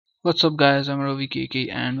What's up guys, I'm Ravi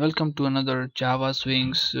KK and welcome to another Java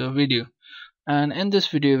Swings video. And in this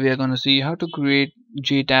video we are going to see how to create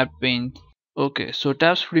JTabbedPane. Okay, so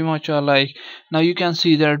tabs pretty much are like, now you can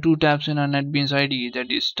see there are two tabs in our NetBeans IDE,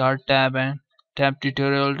 that is start tab and tab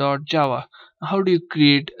tutorial.java. How do you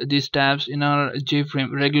create these tabs in our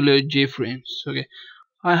JFrame, regular JFrames? Okay,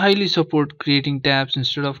 I highly support creating tabs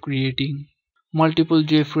instead of creating multiple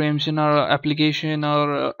JFrames in our application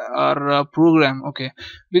or our program. Okay,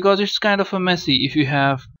 because it's kind of a messy if you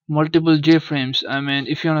have multiple JFrames. I mean,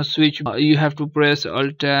 if you want to switch, you have to press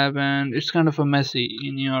alt tab and it's kind of a messy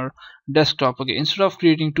in your desktop. Okay, instead of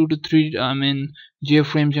creating 2 to 3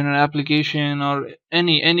 JFrames in an application or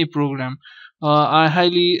any program, I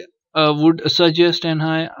highly would suggest and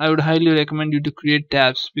I would highly recommend you to create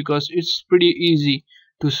tabs because it's pretty easy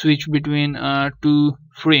to switch between two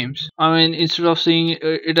frames. I mean, instead of saying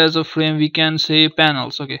it as a frame, we can say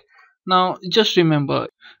panels. Okay, now just remember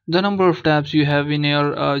the number of tabs you have in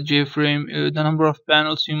your JFrame, the number of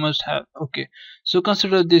panels you must have. Okay, so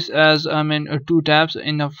consider this as two tabs.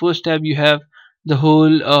 In the first tab you have the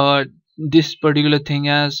whole this particular thing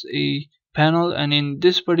as a panel, and in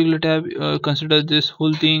this particular tab consider this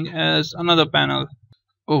whole thing as another panel.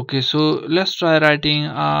 Okay, so let's try writing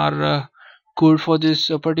our code for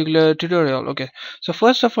this particular tutorial. Okay, so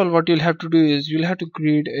first of all what you'll have to do is you'll have to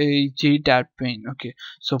create a JTabbedPane. Okay,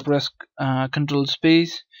 so press control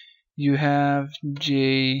space, you have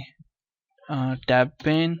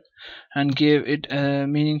JTabbedPane, and give it a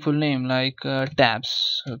meaningful name like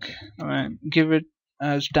tabs. Okay, give it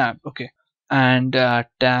as tab. Okay, and uh,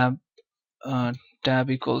 tab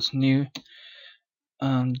equals new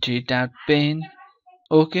JTabbedPane.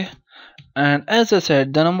 Okay, and as I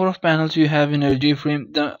said, the number of panels you have in a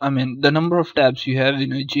JFrame, the number of tabs you have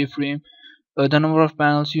in a JFrame, the number of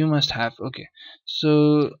panels you must have. Okay,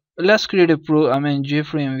 so let's create a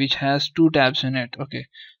JFrame which has two tabs in it. Okay,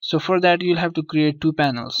 so for that you'll have to create two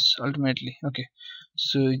panels ultimately. Okay,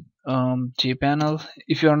 so JPanel.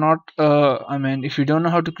 If you're not if you don't know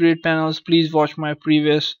how to create panels, please watch my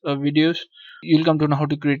previous videos. You'll come to know how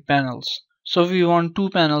to create panels. So we want two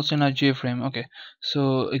panels in our JFrame. Okay,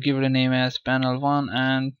 so give it a name as panel 1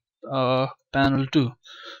 and panel 2.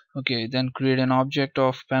 Okay, then create an object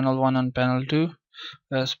of panel 1 and panel 2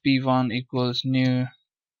 as p1 equals new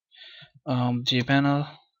JPanel.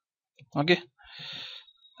 Okay,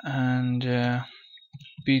 and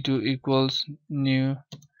p2 equals new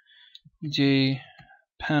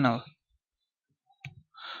JPanel.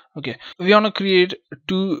 Okay, we want to create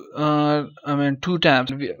two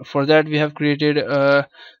tabs. For that we have created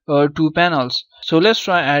two panels, so let's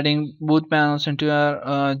try adding both panels into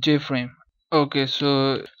our JFrame. Okay,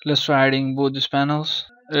 so let's try adding both these panels.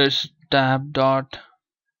 It's tab dot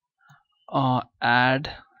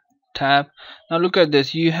add tab. Now look at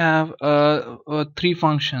this, you have three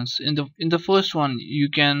functions. In the first one you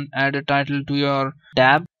can add a title to your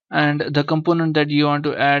tab and the component that you want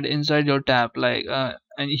to add inside your tab, like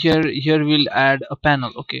and here we'll add a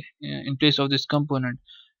panel. Okay, in place of this component.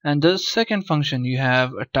 And the second function, you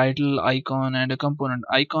have a title icon and a component.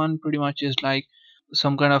 Icon pretty much is like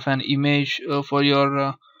some kind of an image for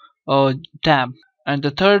your tab, and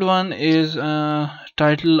the third one is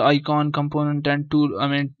title icon component and tool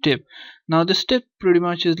tip. Now this tip pretty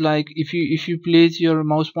much is like, if you place your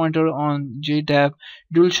mouse pointer on JTab,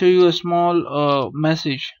 it will show you a small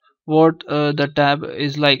message what the tab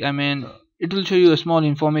is like. It will show you a small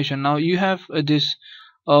information. Now you have this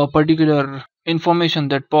particular information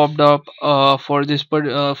that popped up for this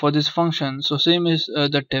function, so same is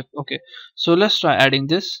the tip. Okay, so let's try adding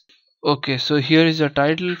this. Okay, so here is the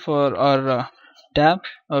title for our tab.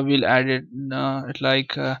 We'll add it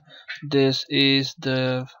like this is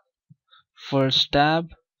the first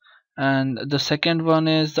tab, and the second one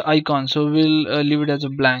is the icon, so we'll leave it as a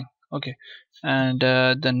blank. Okay, and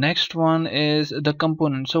the next one is the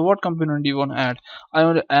component. So what component do you want to add? I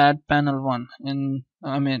want to add panel 1 in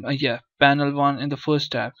panel 1 in the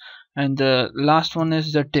first tab, and the last one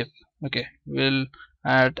is the tip. Okay, we'll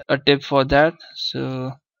add a tip for that.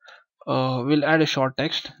 So we'll add a short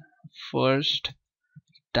text, first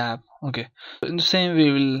tab. Okay, in the same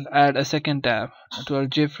way we'll add a second tab to our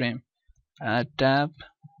JFrame, add tab.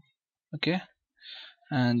 Okay,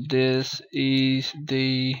 and this is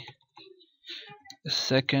the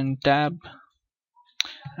second tab,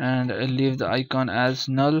 and I'll leave the icon as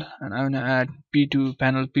null, and I'm gonna add p2,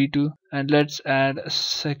 panel p2, and let's add a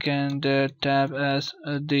second tab as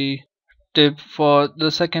the tip for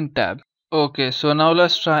the second tab. Okay, so now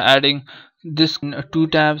let's try adding this two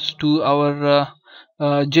tabs to our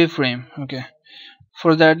JFrame. Okay,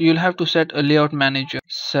 for that you'll have to set a layout manager.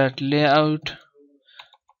 Set layout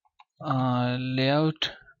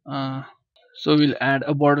layout. So we'll add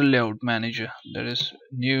a border layout manager. That is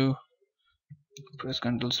new, press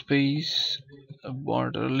Ctrl space, a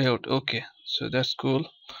border layout. Okay, so that's cool.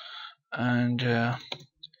 And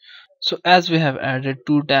so as we have added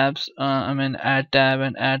two tabs, add tab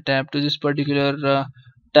and add tab to this particular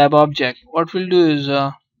tab object, what we'll do is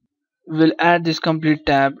we'll add this complete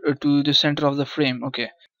tab to the center of the frame. Okay,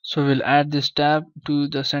 so we'll add this tab to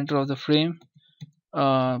the center of the frame.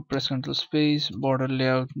 Press Ctrl space, border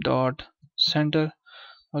layout dot center.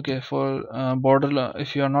 Okay, for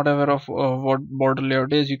if you are not aware of what border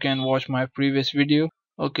layout is, you can watch my previous video.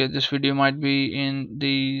 Okay, this video might be in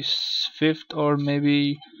the fifth or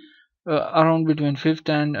maybe around between 5th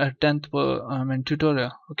and 10th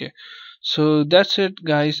tutorial. Okay, so that's it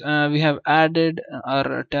guys. We have added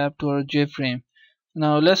our tab to our JFrame.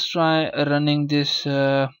 Now let's try running this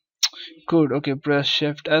code. Okay, press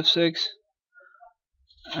shift F6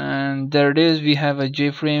 and there it is. We have a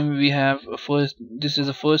JFrame. We have this is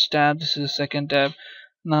the first tab, this is the second tab.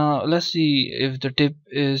 Now let's see if the tip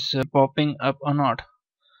is popping up or not.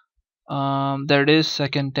 There it is,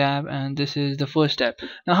 second tab, and this is the first tab.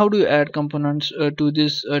 Now how do you add components to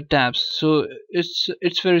this tabs? So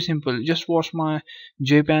it's very simple. Just watch my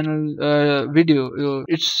jpanel video.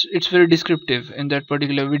 It's very descriptive in that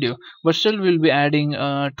particular video, but still we'll be adding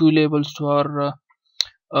two labels to our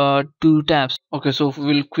two tabs. Okay, so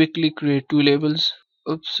we'll quickly create two labels.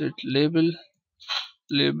 Oops, it label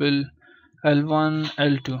L1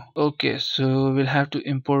 L2. Okay, so we'll have to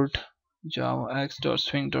import java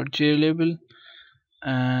x.swing.jlabel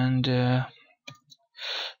and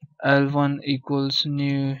L1 equals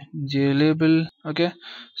new JLabel. Okay,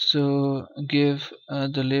 so give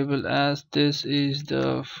the label as this is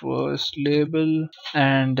the first label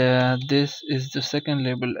and this is the second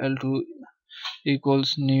label. L2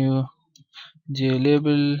 equals new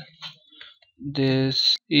JLabel.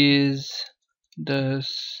 This is the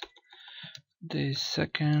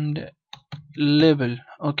second label.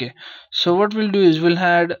 Okay, so what we'll do is we'll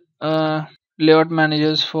add layout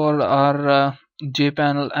managers for our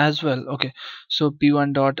jpanel as well. Okay, so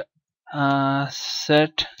p1 dot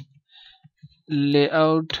set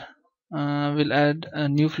layout will add a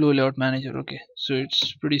new flow layout manager. Okay, so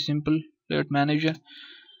it's pretty simple, layout manager.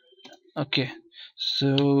 Okay,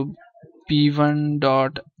 so p1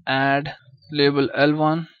 dot add label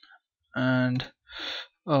L1 and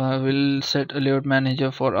we'll set a layout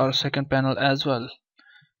manager for our second panel as well,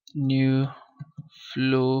 new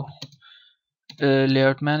flow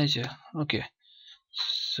layout manager. Okay,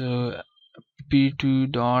 so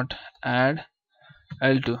p2 dot add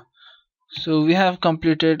L2. So we have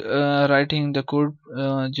completed writing the code.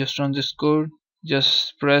 Just run this code.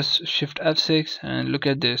 Just press shift F6 and look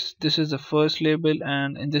at this. This is the first label,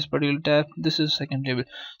 and in this particular tab this is second label.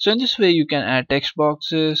 So in this way you can add text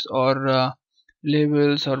boxes or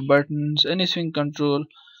labels or buttons, any swing control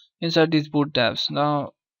inside these both tabs.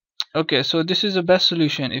 Now okay, so this is the best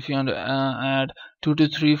solution if you want to add 2 to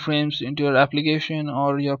 3 frames into your application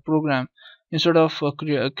or your program. Instead of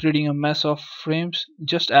creating a mess of frames,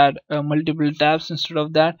 just add multiple tabs instead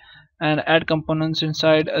of that, and add components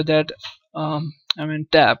inside that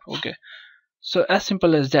tab. Okay, so as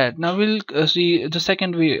simple as that. Now we'll see the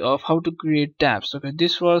second way of how to create tabs. Okay,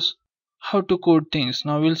 this was how to code things.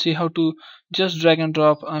 Now we'll see how to just drag and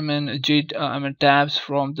drop tabs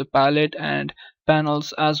from the palette and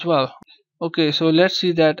panels as well. Okay, so let's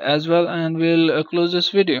see that as well, and we'll close this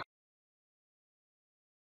video.